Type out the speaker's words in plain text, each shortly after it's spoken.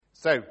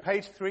So,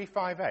 page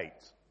 358,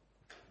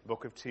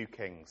 Book of 2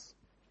 Kings.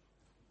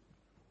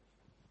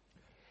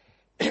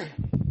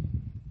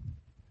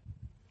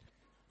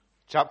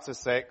 Chapter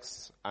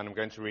 6, and I'm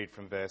going to read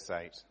from verse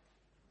 8.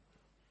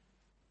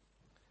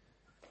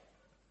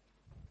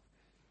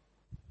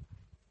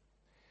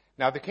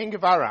 Now the king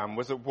of Aram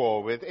was at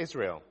war with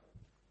Israel.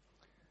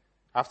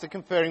 After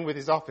conferring with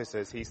his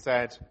officers, he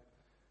said,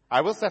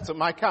 I will set up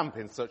my camp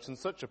in such and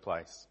such a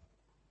place.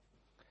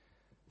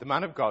 The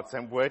man of God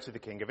sent word to the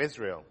king of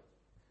Israel,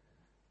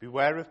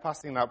 beware of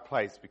passing that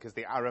place because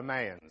the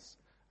Arameans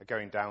are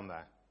going down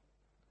there.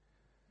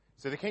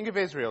 So the king of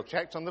Israel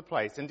checked on the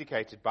place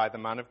indicated by the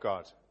man of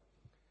God.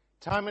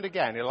 Time and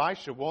again,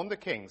 Elisha warned the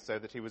king so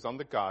that he was on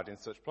the guard in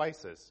such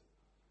places.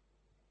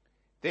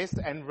 This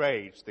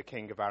enraged the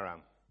king of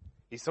Aram.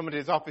 He summoned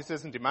his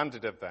officers and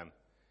demanded of them,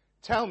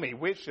 tell me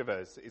which of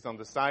us is on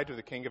the side of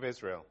the king of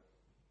Israel.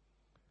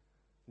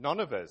 None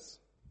of us,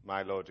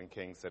 my lord and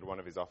king, said one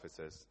of his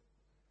officers.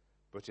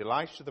 But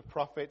Elisha the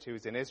prophet who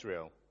is in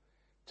Israel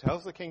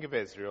tells the king of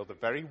Israel the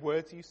very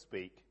words you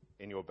speak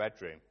in your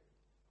bedroom.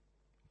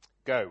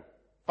 Go,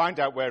 find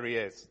out where he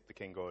is, the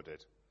king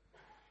ordered,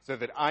 so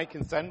that I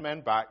can send men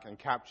back and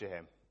capture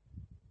him.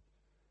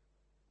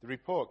 The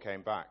report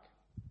came back.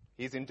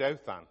 He's in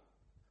Dothan.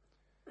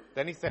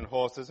 Then he sent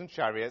horses and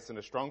chariots and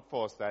a strong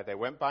force there. They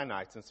went by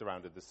night and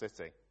surrounded the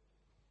city.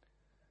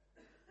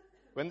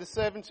 When the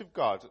servant of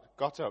God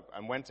got up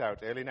and went out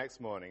early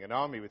next morning, an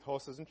army with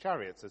horses and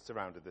chariots had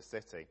surrounded the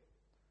city.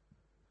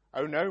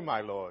 Oh no, my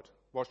lord,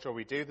 what shall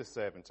we do? The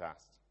servant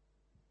asked.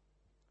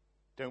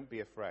 Don't be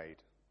afraid,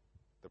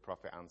 the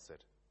prophet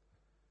answered.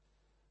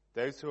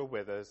 Those who are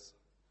with us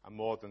are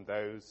more than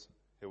those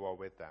who are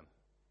with them.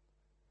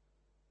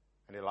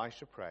 And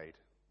Elisha prayed,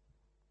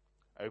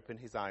 open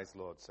his eyes,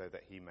 Lord, so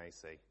that he may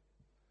see.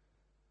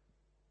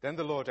 Then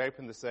the Lord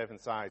opened the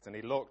servant's eyes, and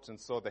he looked and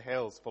saw the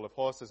hills full of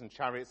horses and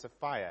chariots of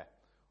fire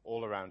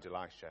all around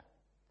Elisha.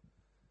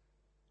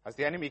 As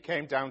the enemy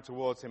came down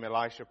towards him,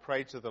 Elisha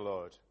prayed to the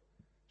Lord,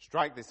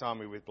 strike this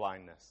army with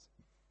blindness.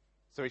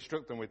 So he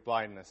struck them with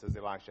blindness, as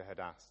Elisha had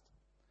asked.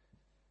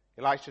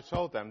 Elisha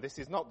told them, this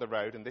is not the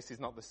road and this is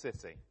not the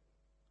city.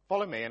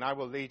 Follow me and I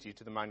will lead you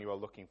to the man you are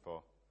looking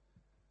for.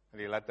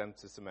 And he led them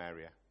to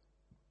Samaria.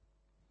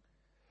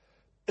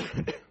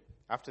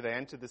 After they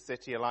entered the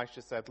city,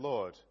 Elisha said,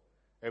 Lord,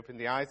 open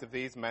the eyes of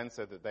these men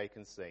so that they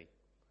can see.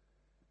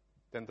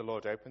 Then the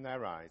Lord opened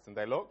their eyes, and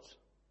they looked,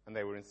 and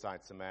they were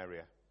inside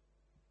Samaria.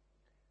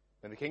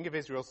 When the king of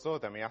Israel saw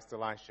them, he asked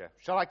Elisha,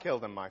 shall I kill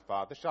them, my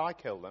father? Shall I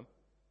kill them?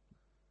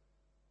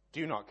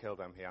 Do not kill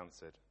them, he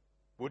answered.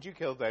 Would you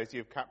kill those you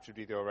have captured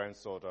with your own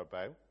sword or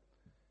bow?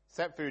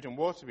 Set food and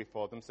water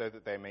before them so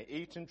that they may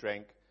eat and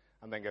drink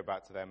and then go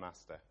back to their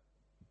master.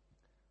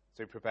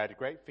 So he prepared a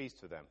great feast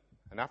for them.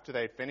 And after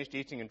they had finished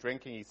eating and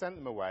drinking, he sent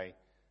them away,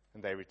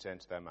 and they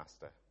returned to their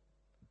master.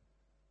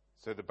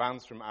 So the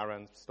bands from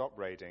Aram stopped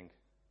raiding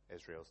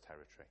Israel's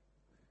territory.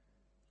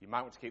 You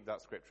might want to keep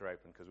that scripture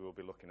open because we will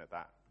be looking at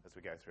that as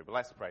we go through. But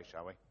let's pray,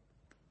 shall we?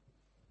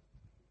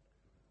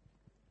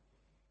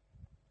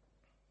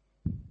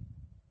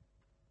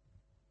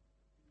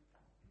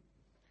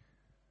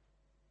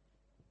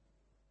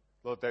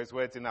 Lord, those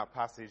words in that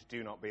passage,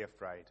 do not be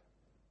afraid.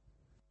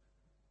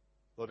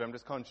 Lord, I'm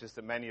just conscious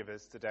that many of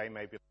us today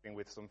may be living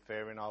with some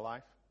fear in our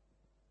life.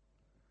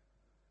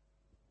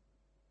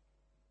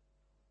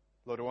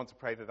 Lord, I want to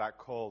pray that that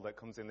call that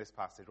comes in this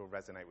passage will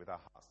resonate with our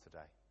hearts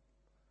today.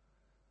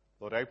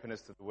 Lord, open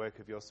us to the work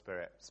of your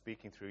Spirit,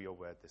 speaking through your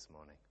word this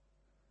morning.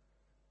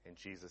 In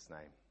Jesus'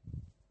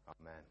 name,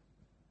 amen.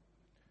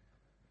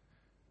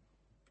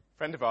 A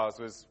friend of ours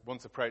was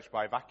once approached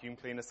by a vacuum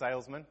cleaner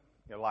salesman.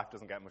 Your life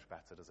doesn't get much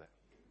better, does it?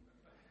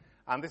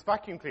 And this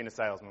vacuum cleaner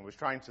salesman was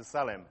trying to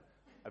sell him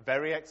a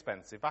very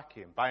expensive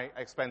vacuum. By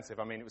expensive,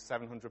 I mean it was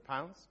 £700.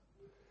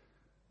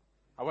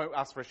 I won't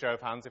ask for a show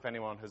of hands if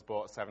anyone has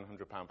bought a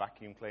 £700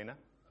 vacuum cleaner.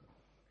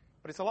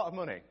 But it's a lot of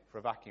money for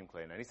a vacuum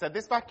cleaner. And he said,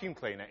 this vacuum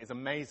cleaner is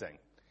amazing.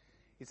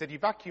 He said, you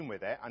vacuum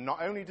with it, and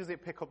not only does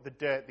it pick up the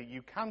dirt that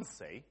you can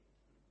see,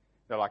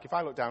 like if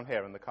I look down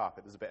here on the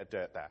carpet, there's a bit of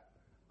dirt there.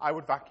 I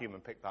would vacuum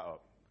and pick that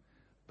up.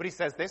 But he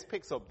says this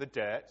picks up the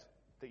dirt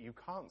that you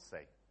can't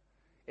see.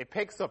 It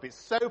picks up, it's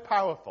so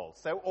powerful,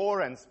 so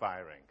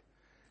awe-inspiring,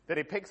 that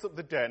it picks up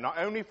the dirt not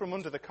only from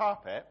under the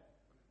carpet,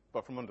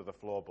 but from under the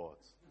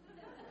floorboards.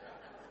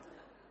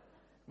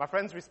 My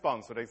friend's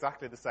response was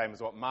exactly the same as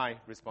what my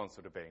response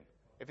would have been.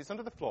 If it's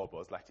under the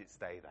floorboards, let it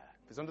stay there.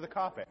 If it's under the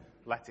carpet,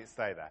 let it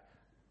stay there.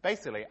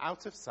 Basically,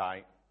 out of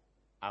sight,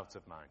 out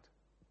of mind.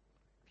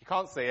 If you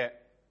can't see it,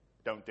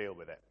 don't deal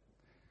with it.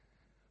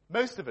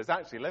 Most of us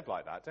actually live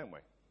like that, don't we?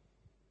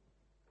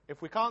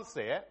 If we can't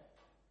see it,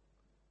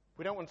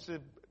 we don't want to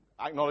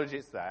acknowledge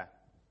it's there,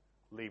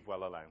 leave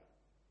well alone.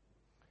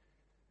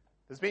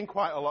 There's been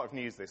quite a lot of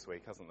news this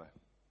week, hasn't there?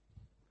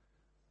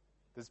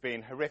 There's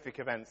been horrific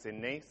events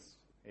in Nice,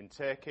 in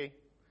Turkey.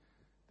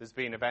 There's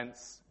been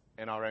events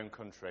in our own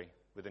country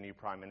with a new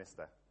Prime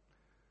Minister.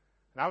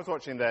 And I was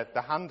watching the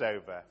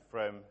handover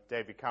from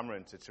David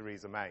Cameron to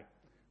Theresa May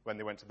when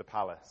they went to the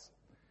palace.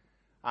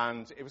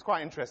 And it was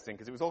quite interesting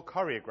because it was all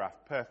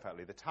choreographed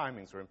perfectly. The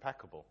timings were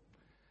impeccable.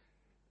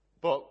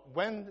 But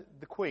when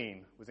the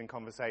Queen was in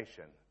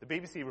conversation, the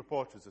BBC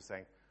reporters were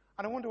saying,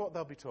 and I wonder what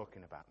they'll be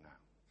talking about now.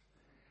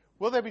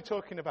 Will they be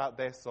talking about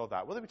this or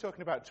that? Will they be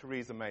talking about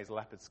Theresa May's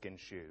leopard skin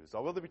shoes?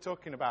 Or will they be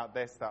talking about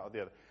this, that, or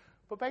the other?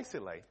 But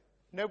basically,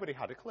 nobody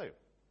had a clue.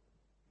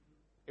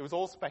 It was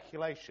all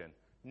speculation.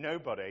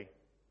 Nobody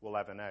will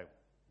ever know.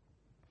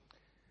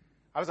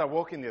 I was out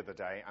walking the other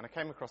day, and I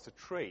came across a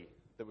tree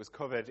that was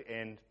covered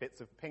in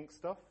bits of pink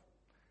stuff.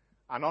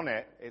 And on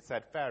it, it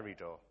said fairy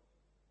door.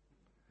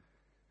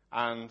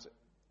 And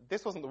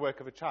this wasn't the work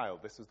of a child.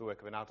 This was the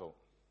work of an adult.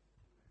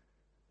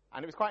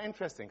 And it was quite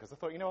interesting because I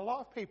thought, a lot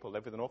of people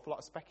live with an awful lot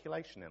of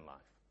speculation in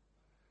life.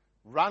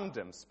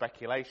 Random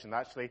speculation.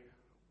 Actually,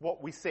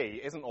 what we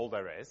see isn't all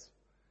there is,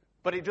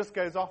 but it just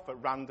goes off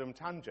at random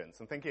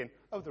tangents and thinking,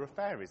 oh, there are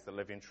fairies that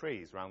live in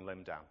trees round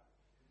Limdown.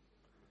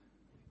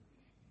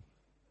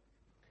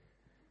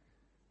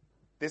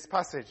 This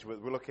passage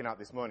we're looking at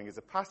this morning is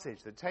a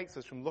passage that takes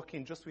us from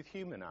looking just with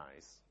human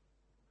eyes,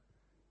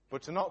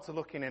 but not to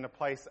looking in a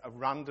place of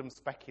random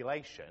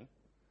speculation,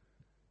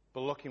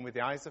 but looking with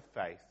the eyes of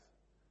faith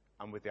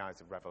and with the eyes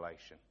of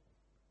revelation,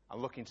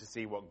 and looking to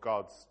see what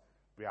God's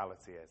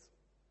reality is.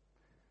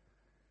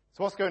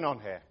 So what's going on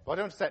here? Well, I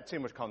don't want to set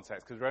too much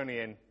context because we're only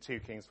in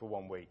 2 Kings for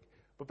 1 week.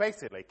 But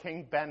basically,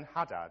 King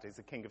Ben-Hadad is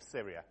the king of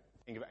Syria.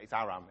 It's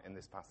Aram in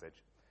this passage.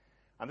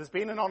 And there's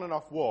been an on and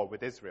off war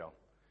with Israel.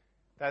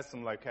 There's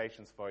some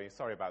locations for you.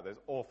 Sorry about those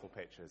awful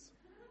pictures.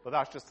 But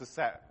that's just to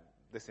set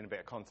this in a bit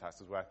of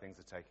context as where things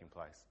are taking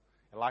place.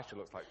 Elisha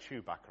looks like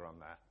Chewbacca on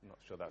there. I'm not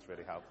sure that's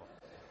really helpful.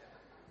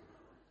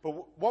 But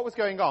what was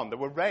going on? There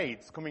were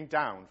raids coming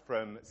down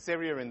from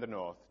Syria in the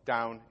north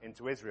down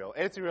into Israel.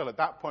 Israel at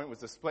that point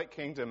was a split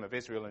kingdom of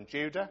Israel and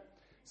Judah.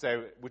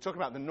 So we're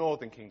talking about the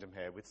northern kingdom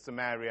here with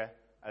Samaria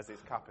as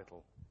its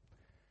capital.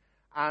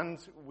 And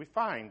we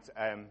find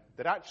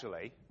that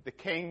actually the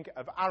king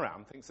of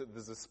Aram thinks that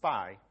there's a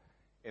spy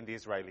in the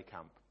Israeli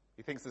camp.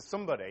 He thinks that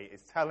somebody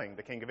is telling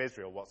the king of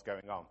Israel what's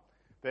going on.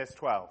 Verse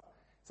 12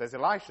 says,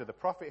 Elisha, the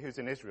prophet who's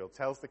in Israel,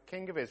 tells the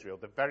king of Israel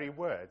the very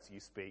words you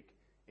speak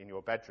in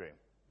your bedroom.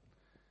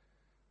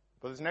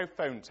 But there's no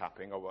phone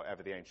tapping or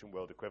whatever the ancient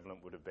world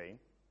equivalent would have been.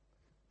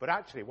 But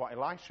actually what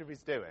Elisha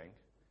is doing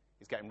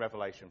is getting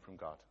revelation from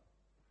God.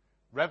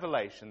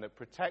 Revelation that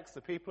protects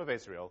the people of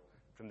Israel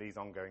from these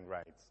ongoing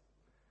raids.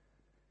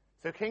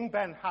 So King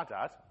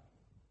Ben-Hadad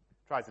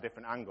tries a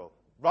different angle.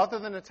 Rather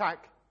than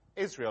attack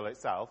Israel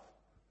itself,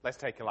 let's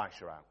take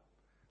Elisha out.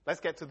 Let's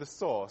get to the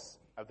source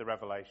of the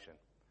revelation.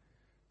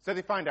 So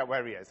they find out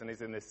where he is, and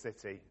he's in this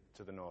city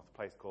to the north, a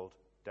place called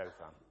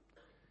Dothan.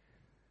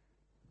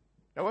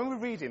 Now, when we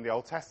read in the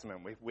Old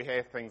Testament, we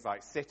hear things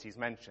like cities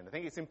mentioned. I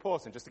think it's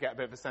important just to get a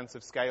bit of a sense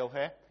of scale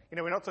here.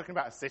 We're not talking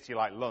about a city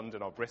like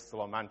London or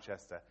Bristol or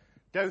Manchester.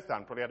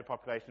 Dothan probably had a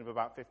population of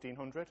about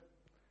 1,500.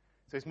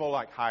 So it's more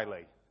like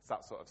Highley. It's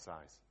that sort of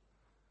size.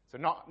 So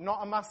not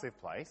a massive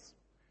place.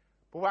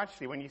 But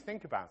actually, when you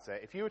think about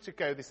it, if you were to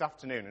go this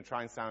afternoon and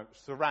try and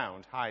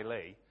surround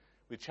Highley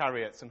with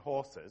chariots and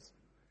horses,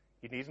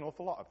 you'd need an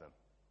awful lot of them.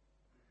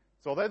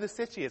 So although the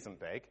city isn't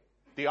big,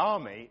 the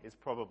army is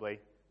probably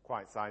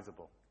quite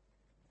sizable.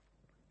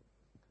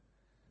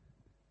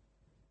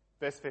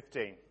 Verse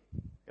 15,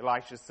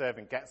 Elisha's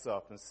servant gets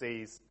up and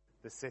sees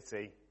the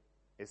city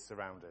is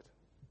surrounded.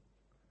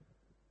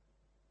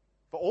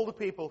 For all the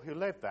people who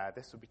live there,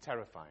 this would be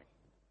terrifying.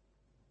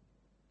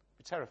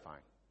 It'd be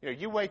terrifying.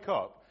 You wake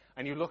up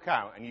and you look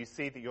out and you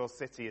see that your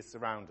city is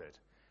surrounded.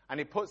 And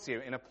it puts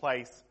you in a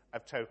place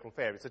of total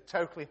fear. It's a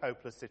totally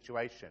hopeless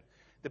situation.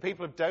 The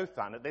people of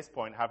Dothan at this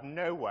point have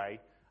no way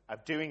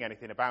of doing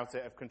anything about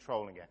it, of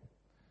controlling it.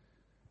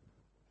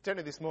 I don't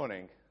know this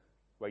morning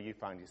where you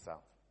find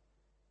yourself.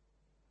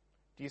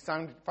 Do you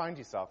find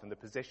yourself in the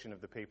position of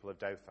the people of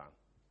Dothan?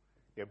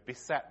 You're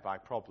beset by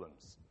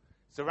problems,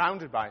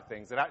 surrounded by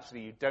things that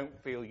actually you don't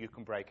feel you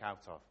can break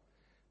out of.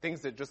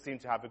 Things that just seem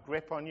to have a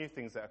grip on you,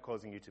 things that are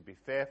causing you to be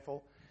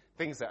fearful,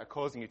 things that are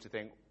causing you to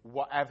think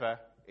whatever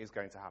is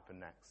going to happen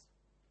next.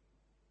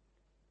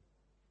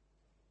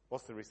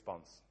 What's the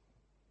response?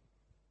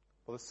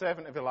 Well, the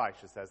servant of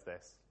Elisha says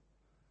this,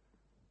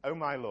 "O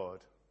my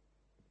Lord,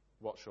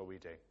 what shall we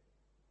do?"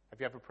 Have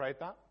you ever prayed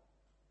that?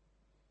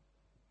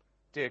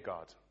 Dear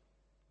God,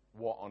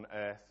 what on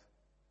earth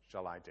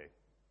shall I do?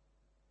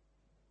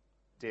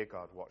 Dear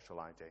God, what shall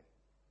I do?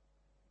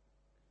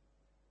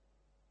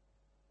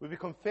 We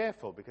become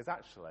fearful because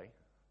actually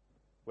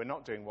we're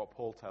not doing what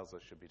Paul tells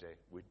us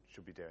we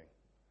should be doing.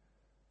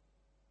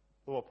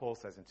 Look what Paul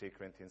says in 2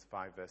 Corinthians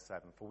 5 verse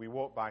 7. For we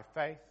walk by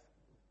faith,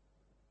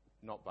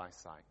 not by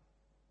sight.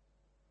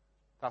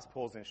 That's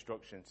Paul's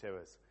instruction to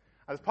us.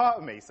 As part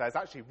of me says,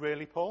 actually,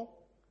 really, Paul?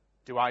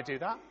 Do I do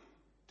that?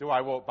 Do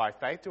I walk by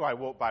faith? Do I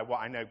walk by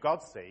what I know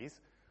God sees?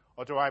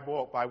 Or do I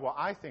walk by what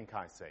I think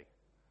I see?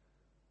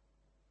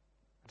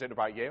 I don't know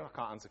about you. I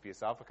can't answer for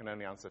yourself. I can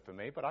only answer for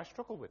me. But I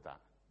struggle with that.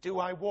 Do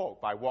I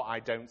walk by what I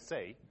don't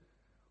see?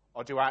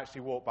 Or do I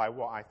actually walk by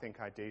what I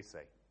think I do see?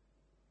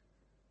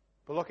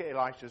 But look at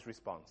Elisha's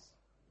response.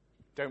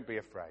 Don't be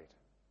afraid.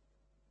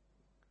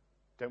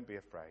 Don't be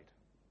afraid.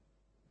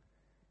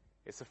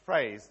 It's a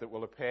phrase that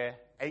will appear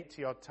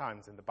 80-odd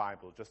times in the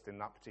Bible, just in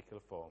that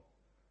particular form.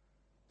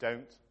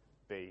 Don't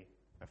be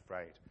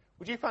afraid.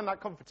 Would you find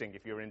that comforting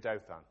if you were in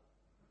Dothan?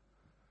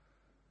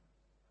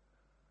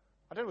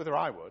 I don't know whether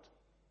I would.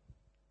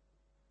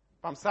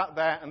 If I'm sat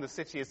there and the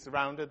city is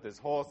surrounded, there's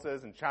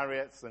horses and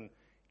chariots, and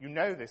you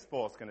know this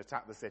force can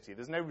attack the city.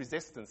 There's no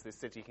resistance this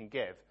city can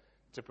give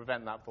to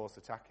prevent that force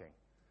attacking.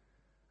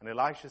 And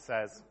Elisha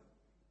says,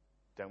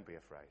 don't be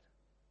afraid.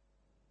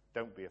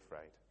 Don't be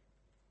afraid.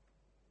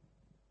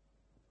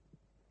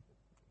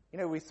 You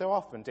know, we so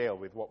often deal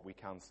with what we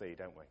can see,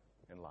 don't we,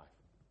 in life?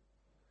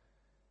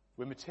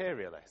 We're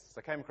materialists.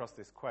 I came across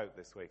this quote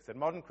this week. It said,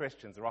 modern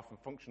Christians are often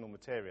functional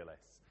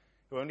materialists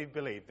who only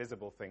believe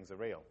visible things are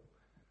real.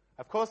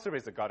 Of course there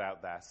is a God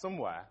out there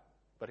somewhere,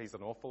 but he's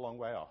an awful long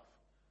way off.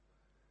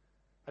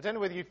 I don't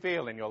know whether you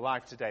feel in your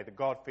life today that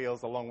God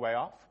feels a long way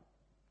off.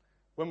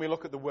 When we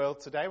look at the world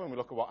today, when we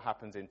look at what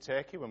happens in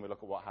Turkey, when we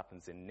look at what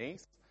happens in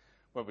Nice,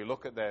 when we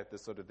look at the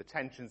sort of the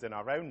tensions in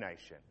our own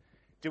nation,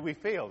 do we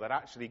feel that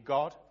actually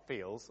God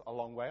feels a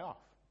long way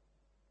off?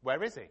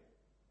 Where is he?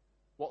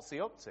 What's he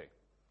up to?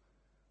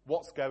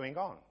 What's going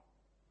on?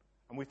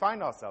 And we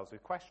find ourselves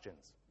with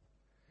questions.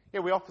 Yeah,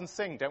 we often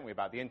sing, don't we,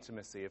 about the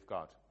intimacy of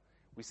God.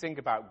 We sing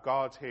about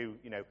God who,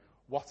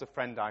 what a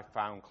friend I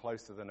found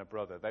closer than a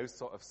brother. Those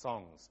sort of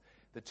songs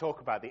that talk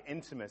about the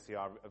intimacy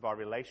of our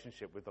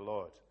relationship with the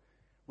Lord.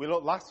 We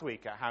looked last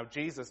week at how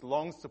Jesus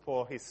longs to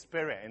pour his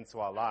Spirit into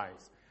our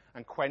lives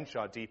and quench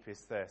our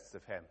deepest thirsts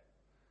of him.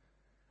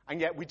 And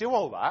yet we do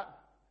all that,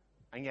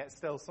 and yet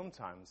still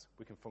sometimes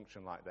we can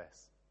function like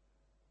this,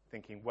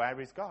 thinking,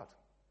 where is God?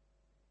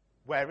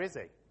 Where is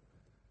he?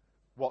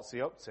 What's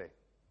he up to?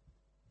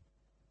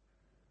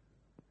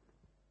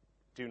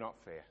 Do not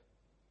fear.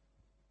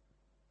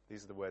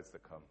 These are the words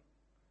that come.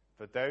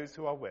 For those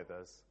who are with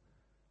us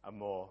are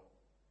more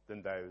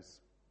than those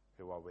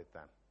who are with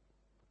them.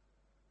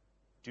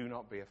 Do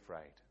not be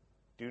afraid.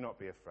 Do not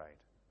be afraid.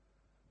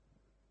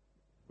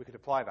 We could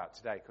apply that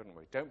today, couldn't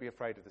we? Don't be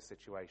afraid of the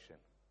situation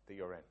that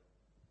you're in.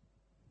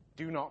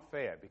 Do not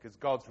fear, because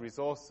God's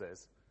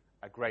resources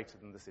are greater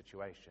than the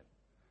situation.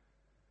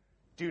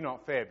 Do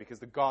not fear, because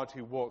the God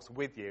who walks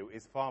with you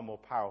is far more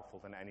powerful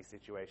than any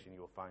situation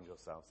you will find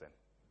yourselves in.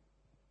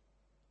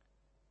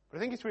 But I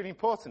think it's really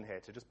important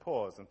here to just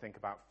pause and think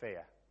about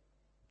fear.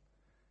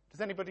 Does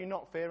anybody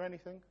not fear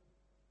anything?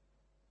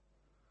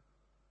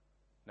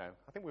 No,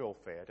 I think we all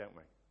fear, don't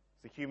we?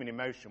 It's a human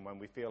emotion. When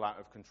we feel out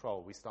of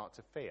control, we start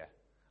to fear,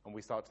 and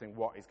we start to think,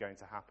 what is going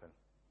to happen?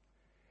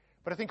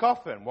 But I think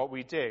often what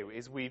we do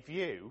is we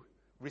view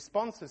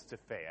responses to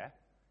fear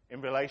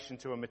in relation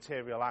to a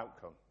material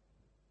outcome.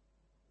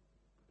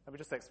 Let me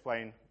just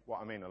explain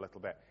what I mean a little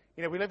bit.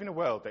 We live in a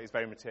world that is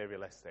very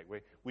materialistic.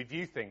 We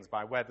view things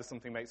by whether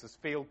something makes us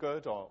feel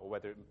good or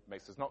whether it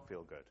makes us not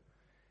feel good.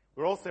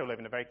 We also live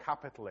in a very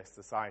capitalist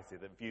society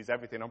that views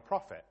everything on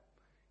profit.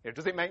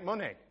 Does it make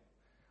money?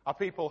 Are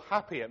people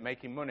happy at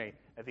making money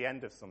at the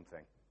end of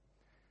something?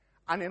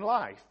 And in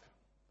life,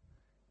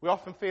 we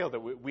often feel that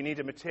we need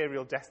a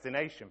material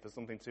destination for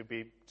something to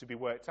be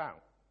worked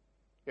out.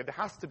 There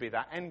has to be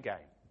that end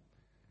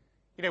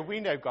game. We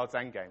know God's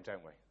end game,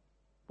 don't we?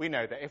 We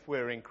know that if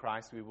we're in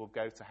Christ, we will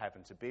go to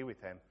heaven to be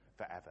with him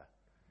forever.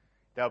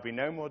 There'll be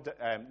no more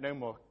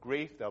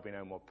grief, there'll be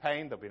no more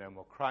pain, there'll be no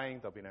more crying,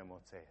 there'll be no more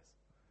tears.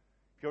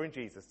 If you're in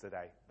Jesus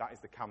today, that is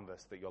the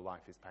canvas that your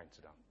life is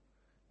painted on.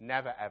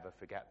 Never, ever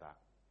forget that.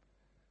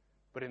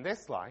 But in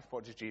this life,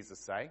 what does Jesus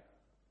say?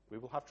 We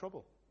will have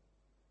trouble.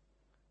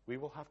 We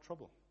will have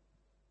trouble.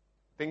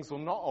 Things will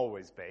not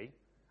always be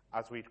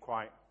as we'd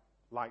quite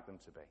like them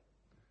to be.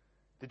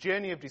 The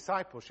journey of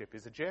discipleship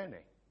is a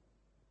journey.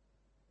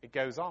 It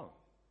goes on.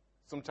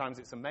 Sometimes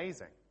it's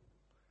amazing.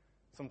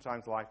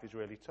 Sometimes life is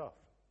really tough.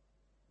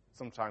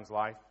 Sometimes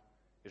life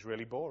is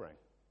really boring.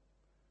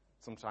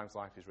 Sometimes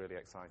life is really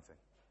exciting.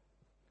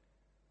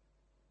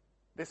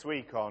 This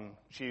week on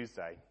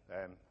Tuesday,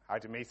 I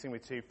had a meeting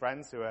with two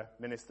friends who are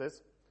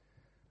ministers,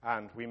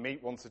 and we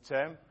meet once a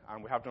term,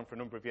 and we have done for a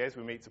number of years.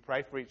 We meet to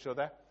pray for each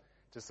other,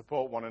 to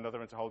support one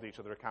another, and to hold each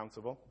other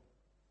accountable.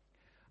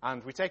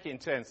 And we take it in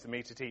turns to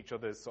meet at each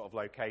other's sort of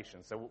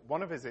locations. So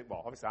one of us,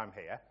 obviously I'm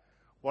here.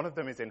 One of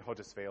them is in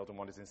Huddersfield and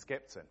one is in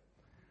Skipton.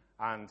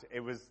 And it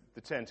was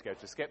the turn to go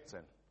to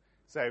Skipton.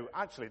 So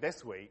actually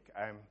this week,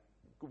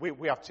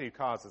 we have two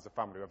cars as a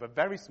family. We have a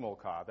very small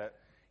car that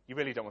you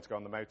really don't want to go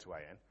on the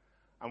motorway in.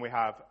 And we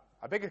have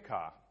a bigger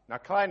car. Now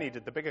Claire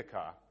needed the bigger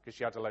car because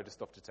she had a load of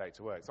stuff to take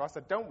to work. So I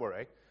said, don't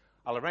worry,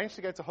 I'll arrange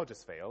to go to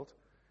Huddersfield,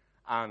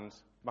 and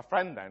my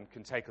friend then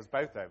can take us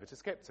both over to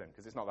Skipton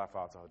because it's not that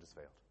far to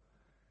Huddersfield.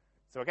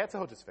 So I get to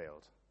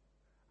Huddersfield,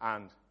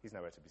 and he's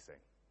nowhere to be seen.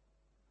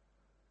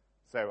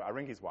 So I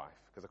ring his wife,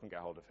 because I couldn't get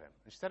hold of him.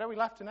 And she said, he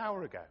left an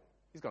hour ago.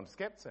 He's gone to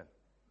Skipton.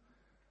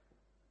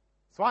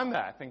 So I'm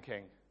there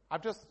thinking,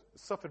 I've just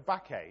suffered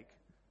backache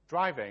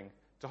driving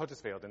to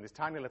Huddersfield in this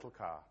tiny little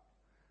car,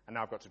 and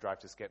now I've got to drive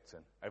to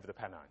Skipton over the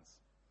Pennines.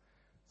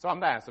 So I'm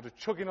there sort of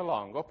chugging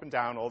along up and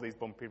down all these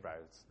bumpy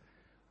roads.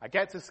 I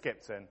get to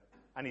Skipton,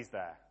 and he's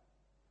there.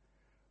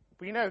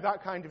 But you know,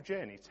 that kind of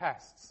journey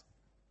tests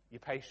your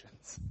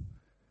patience.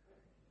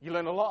 You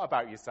learn a lot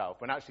about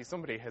yourself when actually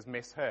somebody has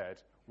misheard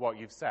what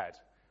you've said,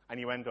 and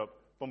you end up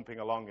bumping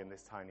along in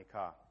this tiny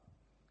car.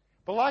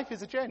 But life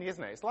is a journey,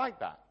 isn't it? It's like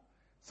that.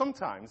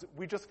 Sometimes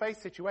we just face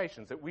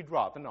situations that we'd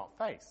rather not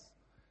face.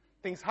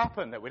 Things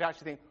happen that we'd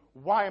actually think,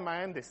 why am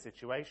I in this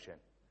situation?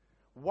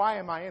 Why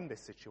am I in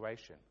this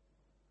situation?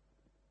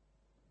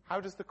 How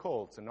does the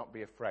call to not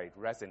be afraid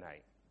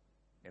resonate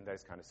in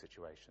those kind of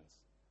situations?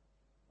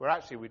 Where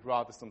actually we'd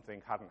rather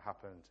something hadn't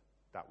happened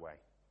that way.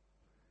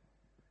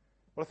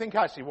 Well, I think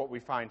actually what we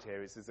find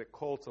here is a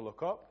call to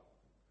look up,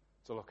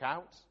 to look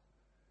out,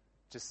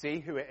 to see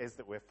who it is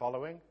that we're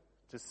following,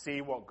 to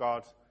see what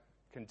God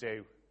can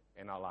do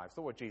in our lives.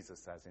 That's what Jesus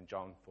says in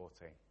John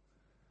 14.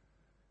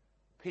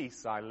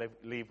 Peace I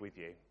leave with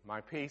you.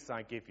 My peace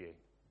I give you.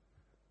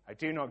 I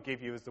do not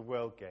give you as the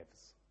world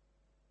gives.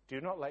 Do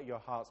not let your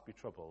hearts be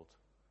troubled,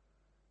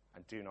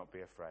 and do not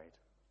be afraid.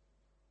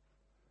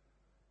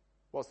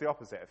 What's the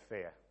opposite of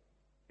fear?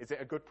 Is it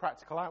a good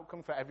practical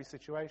outcome for every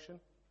situation?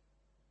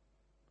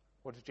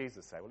 What does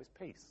Jesus say? Well, it's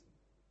peace.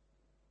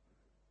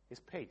 It's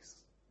peace.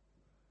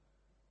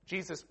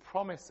 Jesus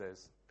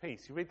promises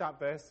peace. You read that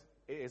verse,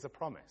 it is a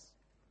promise.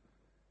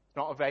 It's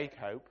not a vague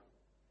hope.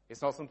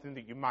 It's not something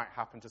that you might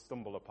happen to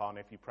stumble upon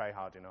if you pray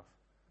hard enough.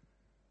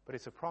 But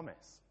it's a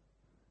promise.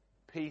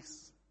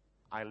 Peace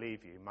I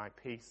leave you. My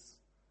peace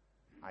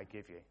I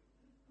give you.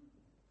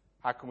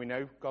 How can we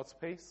know God's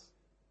peace?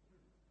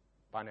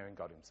 By knowing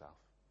God himself.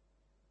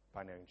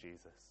 By knowing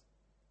Jesus.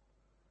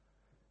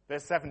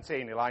 Verse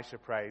 17, Elisha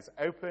prays,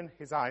 "Open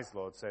his eyes,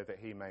 Lord, so that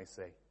he may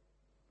see."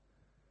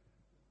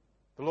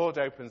 The Lord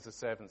opens the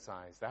servant's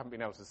eyes. They haven't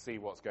been able to see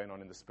what's going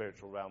on in the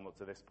spiritual realm up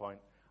to this point.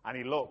 And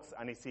he looks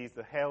and he sees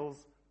the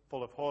hills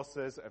full of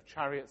horses, of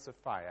chariots of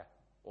fire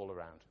all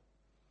around.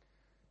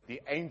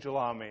 The angel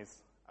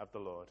armies of the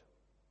Lord.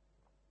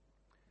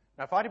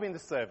 Now, if I'd have been the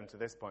servant to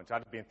this point,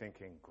 I'd have been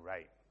thinking,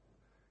 great.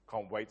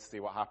 Can't wait to see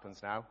what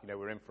happens now. You know,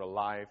 we're in for a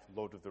live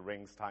Lord of the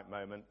Rings type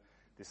moment.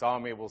 This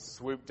army will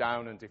swoop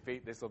down and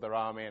defeat this other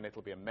army, and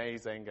it'll be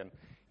amazing, and,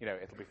 you know,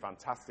 it'll be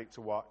fantastic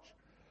to watch.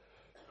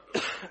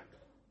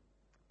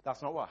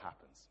 That's not what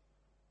happens.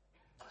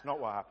 It's not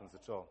what happens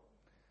at all.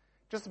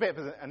 Just a bit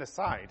of an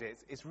aside,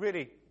 it's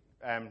really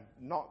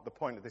not the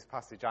point of this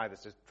passage either,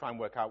 to try and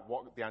work out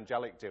what the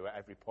angelic do at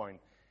every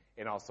point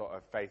in our sort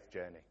of faith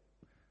journey.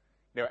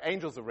 You know,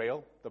 angels are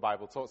real. The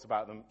Bible talks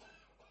about them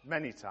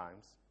many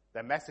times.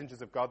 They're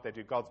messengers of God. They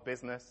do God's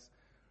business.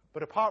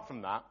 But apart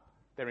from that,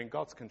 they're in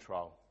God's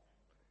control.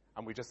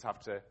 And we just have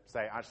to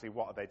say, actually,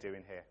 what are they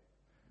doing here?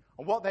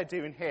 And what they're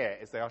doing here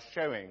is they are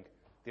showing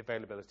the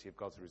availability of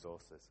God's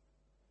resources.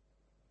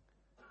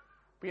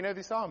 But you know,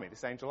 this army,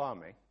 this angel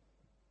army,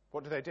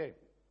 what do they do?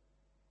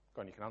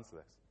 Go on, you can answer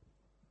this.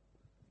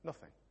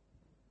 Nothing.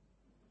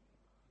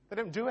 They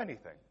don't do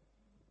anything.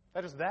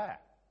 They're just there.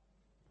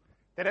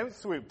 They don't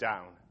swoop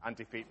down and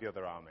defeat the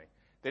other army.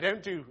 They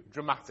don't do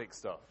dramatic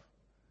stuff.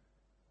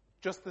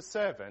 Just the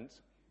servant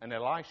and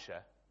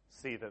Elisha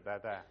see that they're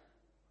there.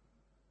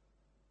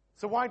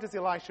 So why does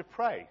Elisha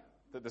pray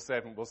that the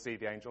servant will see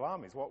the angel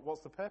armies?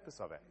 What's the purpose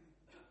of it?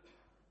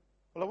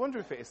 Well, I wonder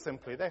if it is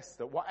simply this,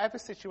 that whatever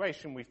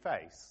situation we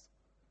face,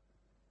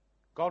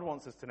 God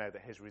wants us to know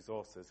that his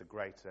resources are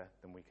greater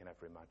than we can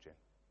ever imagine.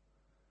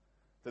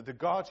 That the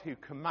God who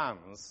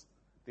commands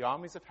the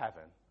armies of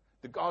heaven,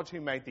 the God who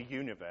made the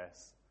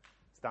universe,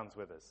 stands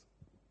with us.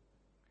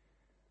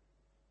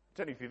 I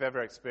don't know if you've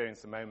ever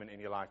experienced a moment in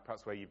your life,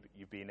 perhaps where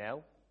you've been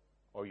ill,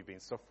 or you've been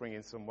suffering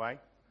in some way,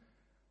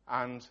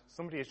 and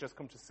somebody has just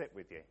come to sit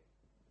with you.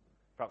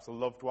 Perhaps a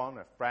loved one,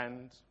 a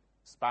friend,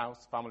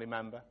 spouse, family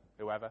member,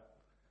 whoever.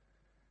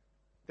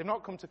 They've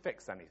not come to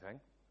fix anything.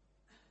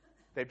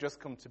 They've just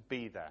come to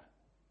be there.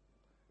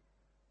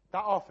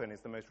 That often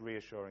is the most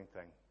reassuring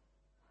thing.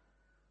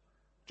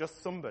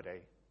 Just somebody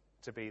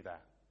to be there.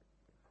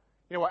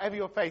 You know, whatever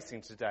you're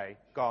facing today,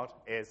 God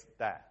is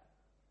there.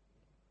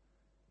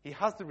 He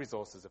has the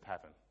resources of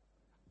heaven,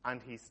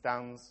 and he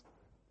stands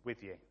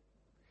with you.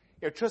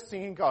 You know,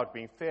 trusting in God,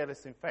 being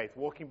fearless in faith,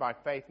 walking by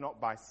faith, not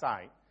by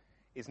sight,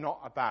 is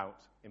not about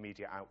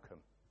immediate outcome.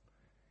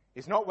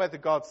 It's not whether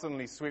God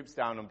suddenly swoops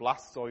down and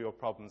blasts all your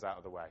problems out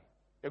of the way.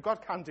 You know,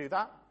 God can do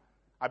that.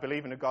 I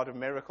believe in a God of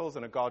miracles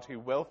and a God who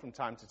will, from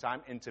time to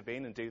time,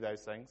 intervene and do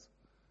those things.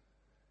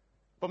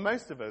 But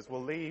most of us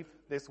will leave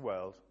this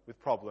world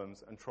with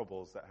problems and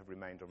troubles that have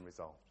remained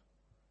unresolved.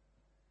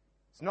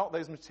 It's not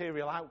those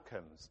material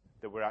outcomes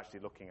that we're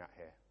actually looking at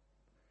here.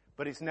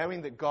 But it's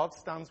knowing that God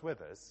stands with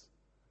us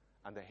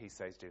and that he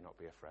says, do not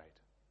be afraid.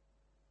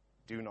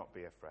 Do not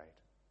be afraid.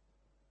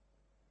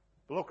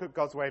 But look at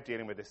God's way of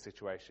dealing with this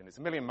situation. It's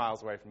a million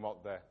miles away from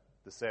what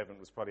the servant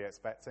was probably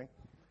expecting.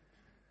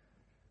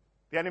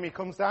 The enemy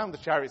comes down, the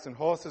chariots and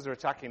horses are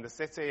attacking the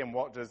city, and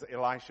what does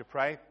Elisha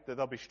pray? That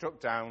they'll be struck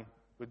down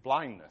with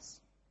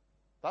blindness.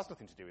 That's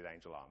nothing to do with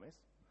angel armies,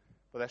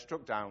 but they're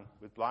struck down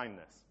with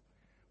blindness.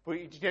 But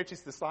you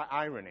notice the slight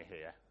irony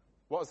here.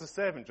 What has the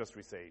servant just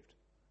received?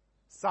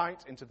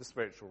 Sight into the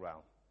spiritual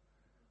realm.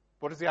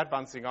 What does the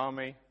advancing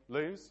army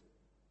lose?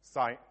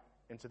 Sight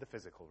into the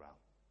physical realm.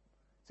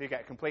 So you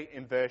get a complete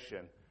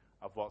inversion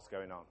of what's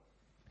going on.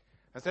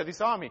 And so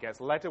this army gets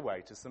led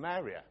away to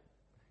Samaria.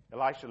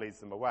 Elisha leads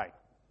them away.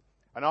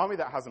 An army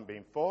that hasn't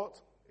been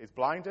fought is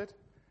blinded,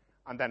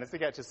 and then as they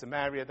get to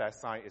Samaria, their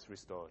sight is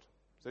restored.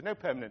 So no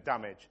permanent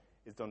damage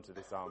is done to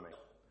this army.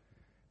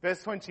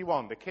 Verse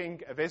 21, the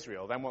king of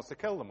Israel then wants to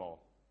kill them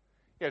all.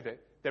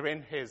 They're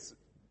in his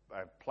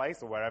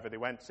place or wherever they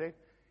went to.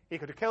 He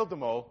could have killed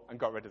them all and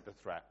got rid of the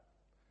threat.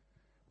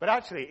 But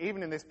actually,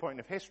 even in this point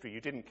of history, you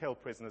didn't kill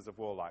prisoners of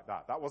war like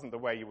that. That wasn't the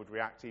way you would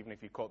react even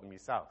if you caught them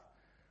yourself.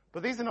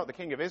 But these are not the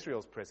king of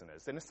Israel's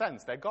prisoners. In a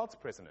sense, they're God's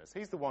prisoners.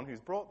 He's the one who's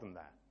brought them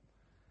there.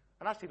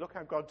 And actually, look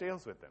how God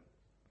deals with them.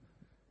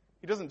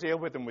 He doesn't deal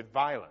with them with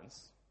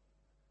violence.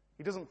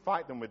 He doesn't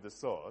fight them with the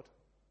sword.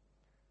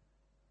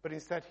 But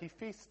instead, he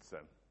feasts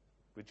them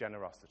with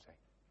generosity.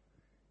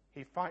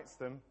 He fights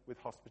them with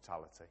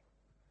hospitality.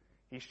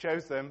 He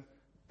shows them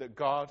that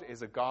God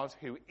is a God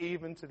who,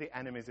 even to the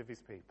enemies of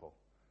his people,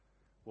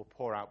 will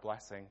pour out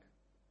blessing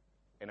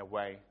in a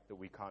way that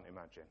we can't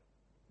imagine.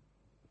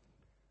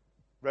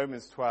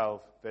 Romans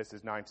 12,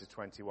 verses 9 to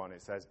 21,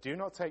 it says, "Do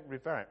not take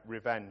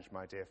revenge,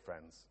 my dear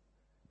friends,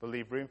 but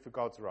leave room for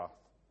God's wrath.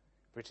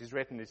 For it is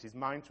written, it is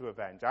mine to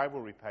avenge, I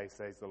will repay,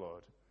 says the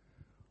Lord.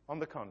 On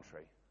the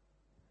contrary,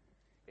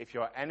 if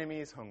your enemy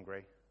is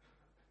hungry,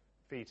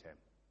 feed him.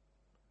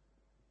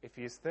 If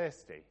he is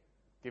thirsty,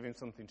 give him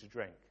something to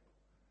drink.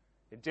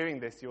 In doing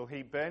this, you will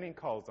heap burning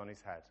coals on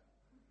his head.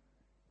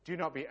 Do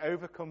not be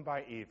overcome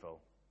by evil,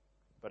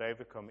 but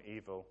overcome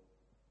evil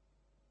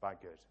by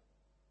good."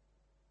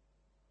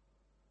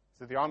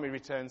 So the army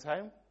returns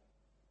home,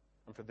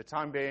 and for the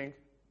time being,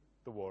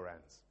 the war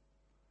ends.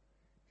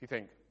 If you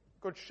think,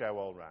 good show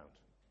all round.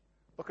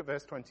 Look at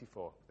verse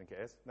 24, I think it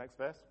is. Next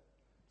verse.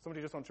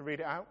 Somebody just want to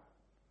read it out?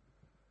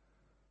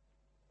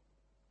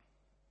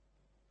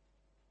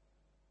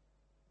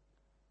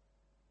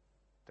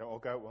 Don't all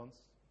go at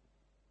once.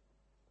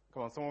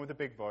 Come on, someone with a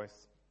big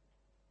voice.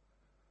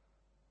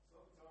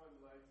 Sometime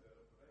later,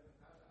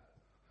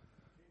 Ben-Hadad,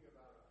 king of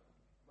Aram,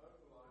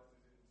 mobilized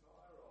his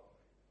entire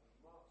army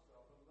and marched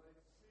up and laid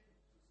siege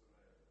to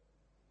Samaria.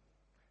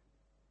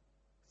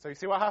 So you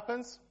see what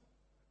happens?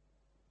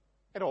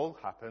 It all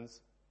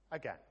happens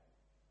again.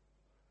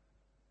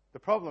 The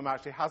problem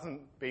actually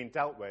hasn't been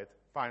dealt with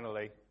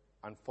finally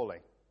and fully.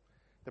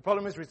 The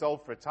problem is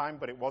resolved for a time,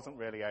 but it wasn't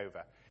really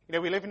over. You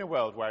know, we live in a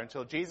world where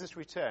until Jesus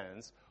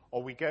returns,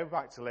 or we go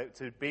back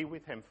to be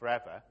with him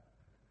forever,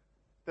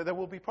 that there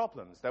will be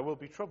problems, there will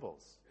be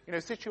troubles. You know,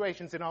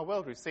 situations in our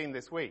world we've seen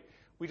this week.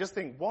 We just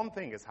think one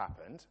thing has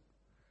happened,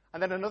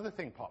 and then another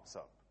thing pops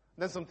up.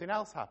 And then something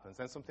else happens,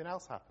 then something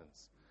else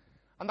happens.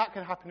 And that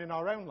can happen in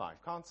our own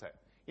life, can't it?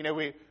 You know,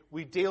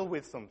 we deal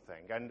with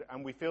something,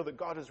 and we feel that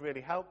God has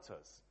really helped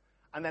us.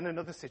 And then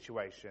another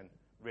situation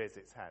rears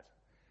its head.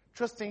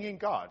 Trusting in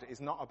God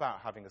is not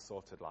about having a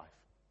sorted life.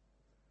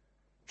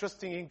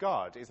 Trusting in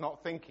God is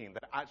not thinking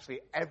that actually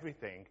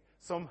everything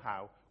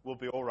somehow will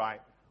be all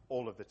right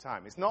all of the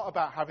time. It's not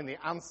about having the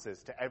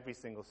answers to every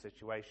single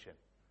situation.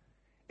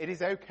 It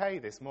is okay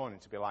this morning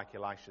to be like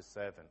Elisha's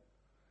servant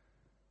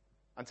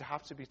and to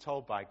have to be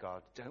told by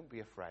God, don't be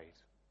afraid,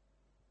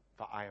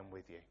 for I am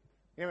with you.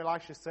 You know,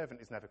 Elisha's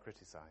servant is never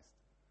criticized.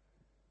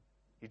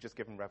 He's just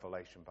given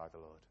revelation by the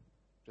Lord.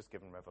 Just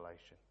given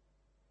revelation.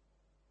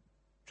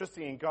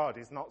 Trusting in God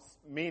is not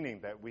meaning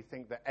that we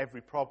think that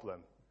every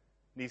problem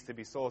needs to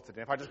be sorted.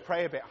 And if I just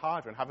pray a bit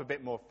harder and have a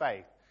bit more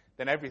faith,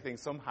 then everything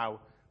somehow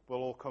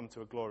will all come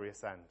to a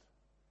glorious end.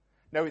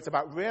 No, it's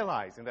about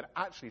realizing that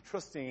actually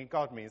trusting in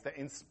God means that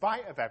in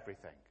spite of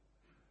everything,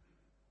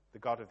 the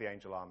God of the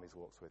angel armies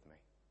walks with me.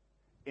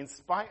 In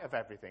spite of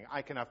everything,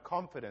 I can have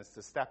confidence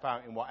to step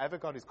out in whatever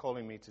God is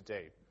calling me to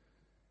do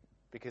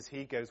because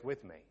he goes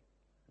with me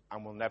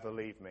and will never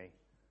leave me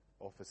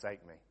or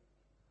forsake me.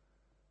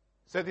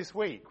 So this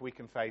week we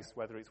can face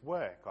whether it's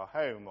work or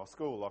home or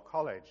school or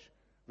college,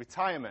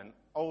 retirement,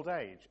 old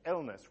age,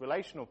 illness,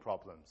 relational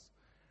problems.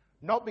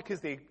 Not because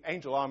the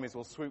angel armies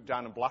will swoop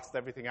down and blast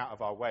everything out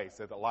of our way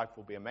so that life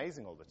will be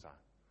amazing all the time,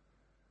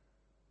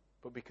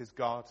 but because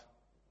God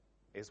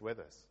is with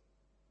us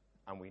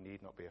and we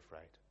need not be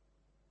afraid.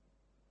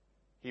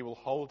 He will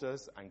hold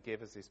us and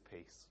give us his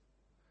peace.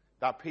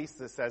 That peace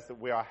that says that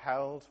we are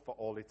held for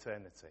all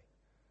eternity,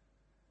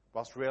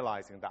 whilst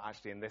realizing that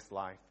actually in this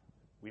life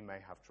we may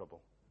have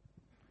trouble.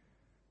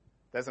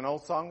 There's an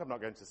old song, I'm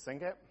not going to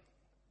sing it,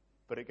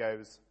 but it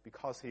goes,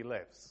 because he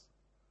lives,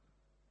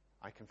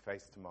 I can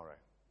face tomorrow.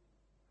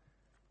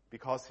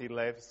 Because he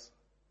lives,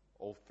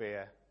 all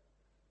fear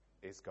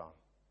is gone.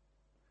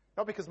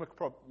 Not because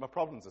my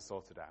problems are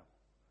sorted out,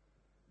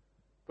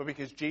 but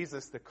because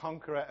Jesus, the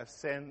conqueror of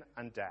sin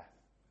and death,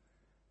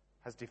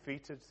 has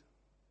defeated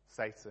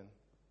Satan,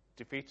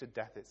 defeated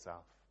death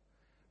itself,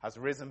 has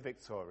risen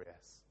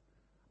victorious,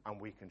 and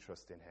we can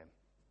trust in him.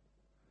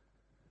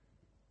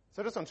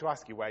 So I just want to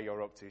ask you where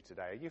you're up to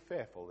today. Are you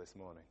fearful this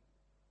morning?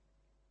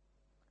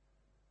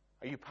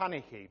 Are you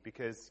panicky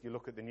because you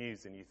look at the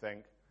news and you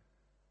think,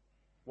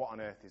 what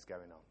on earth is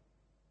going on?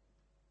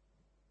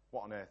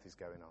 what on earth is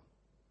going on?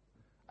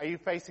 Are you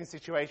facing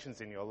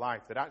situations in your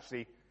life that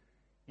actually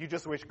you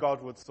just wish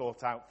God would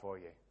sort out for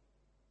you?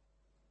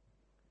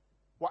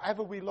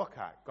 Whatever we look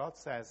at, God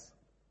says,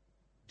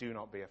 do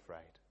not be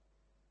afraid.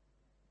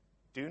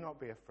 Do not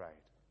be afraid.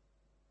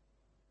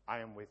 I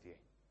am with you.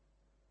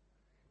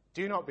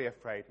 Do not be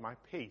afraid. My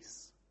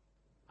peace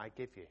I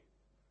give you.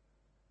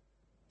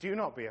 Do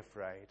not be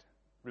afraid.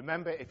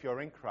 Remember, if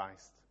you're in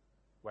Christ,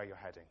 where you're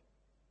heading.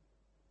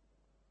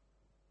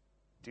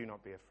 Do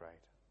not be afraid.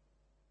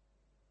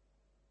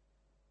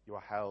 You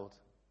are held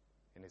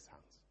in his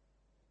hands.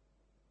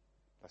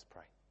 Let's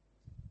pray.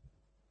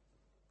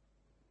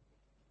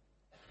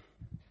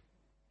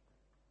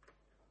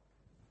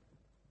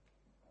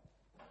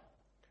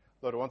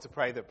 Lord, I want to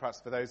pray that perhaps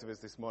for those of us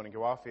this morning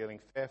who are feeling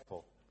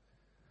fearful,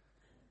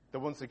 that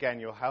once again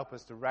you'll help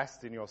us to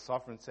rest in your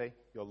sovereignty,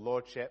 your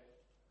lordship.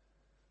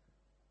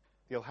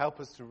 You'll help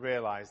us to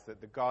realize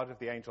that the God of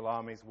the angel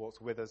armies walks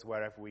with us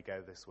wherever we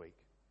go this week.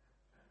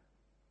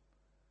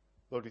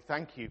 Lord, we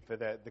thank you for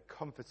the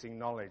comforting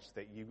knowledge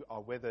that you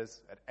are with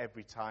us at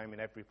every time, in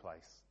every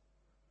place.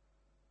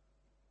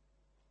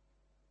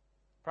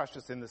 Perhaps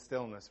just in the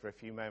stillness for a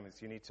few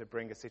moments, you need to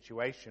bring a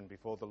situation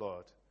before the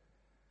Lord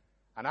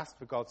and ask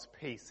for God's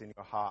peace in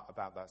your heart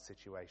about that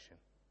situation.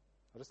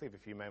 I'll just leave a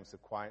few moments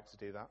of quiet to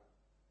do that.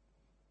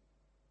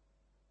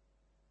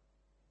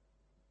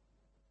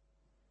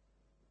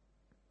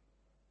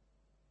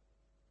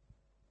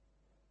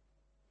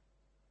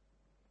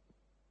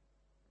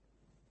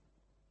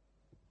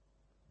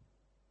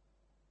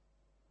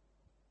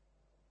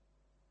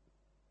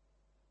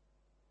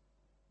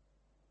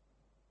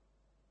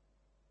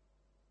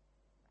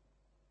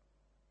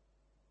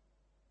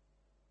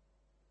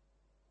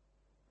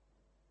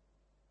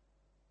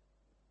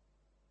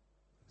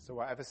 So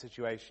whatever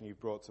situation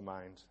you've brought to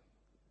mind,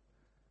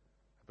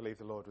 I believe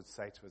the Lord would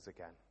say to us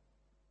again,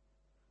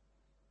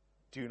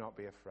 do not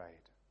be afraid.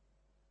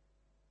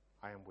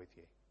 I am with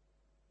you.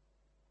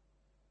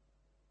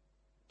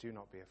 Do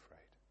not be afraid.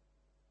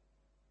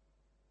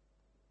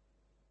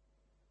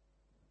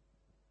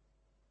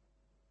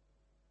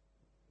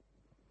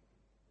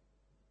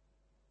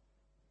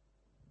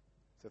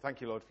 So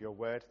thank you, Lord, for your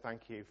word.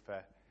 Thank you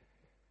for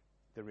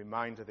the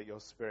reminder that your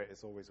Spirit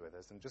is always with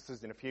us. And just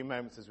as in a few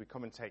moments as we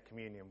come and take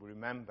communion, we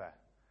remember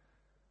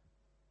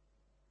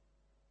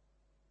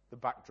the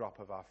backdrop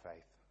of our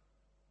faith.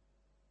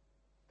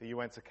 That you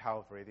went to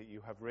Calvary, that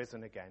you have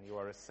risen again, you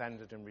are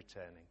ascended and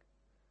returning.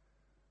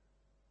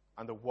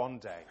 And that one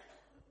day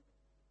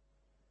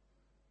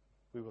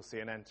we will see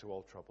an end to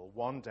all trouble.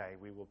 One day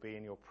we will be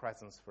in your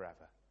presence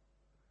forever.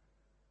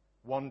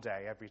 One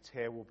day every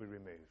tear will be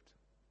removed.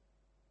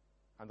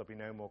 And there'll be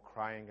no more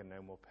crying and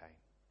no more pain.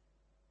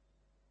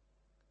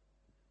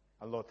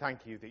 And Lord,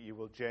 thank you that you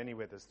will journey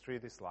with us through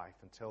this life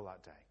until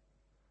that day.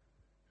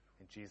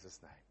 In Jesus'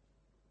 name,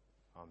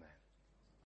 amen.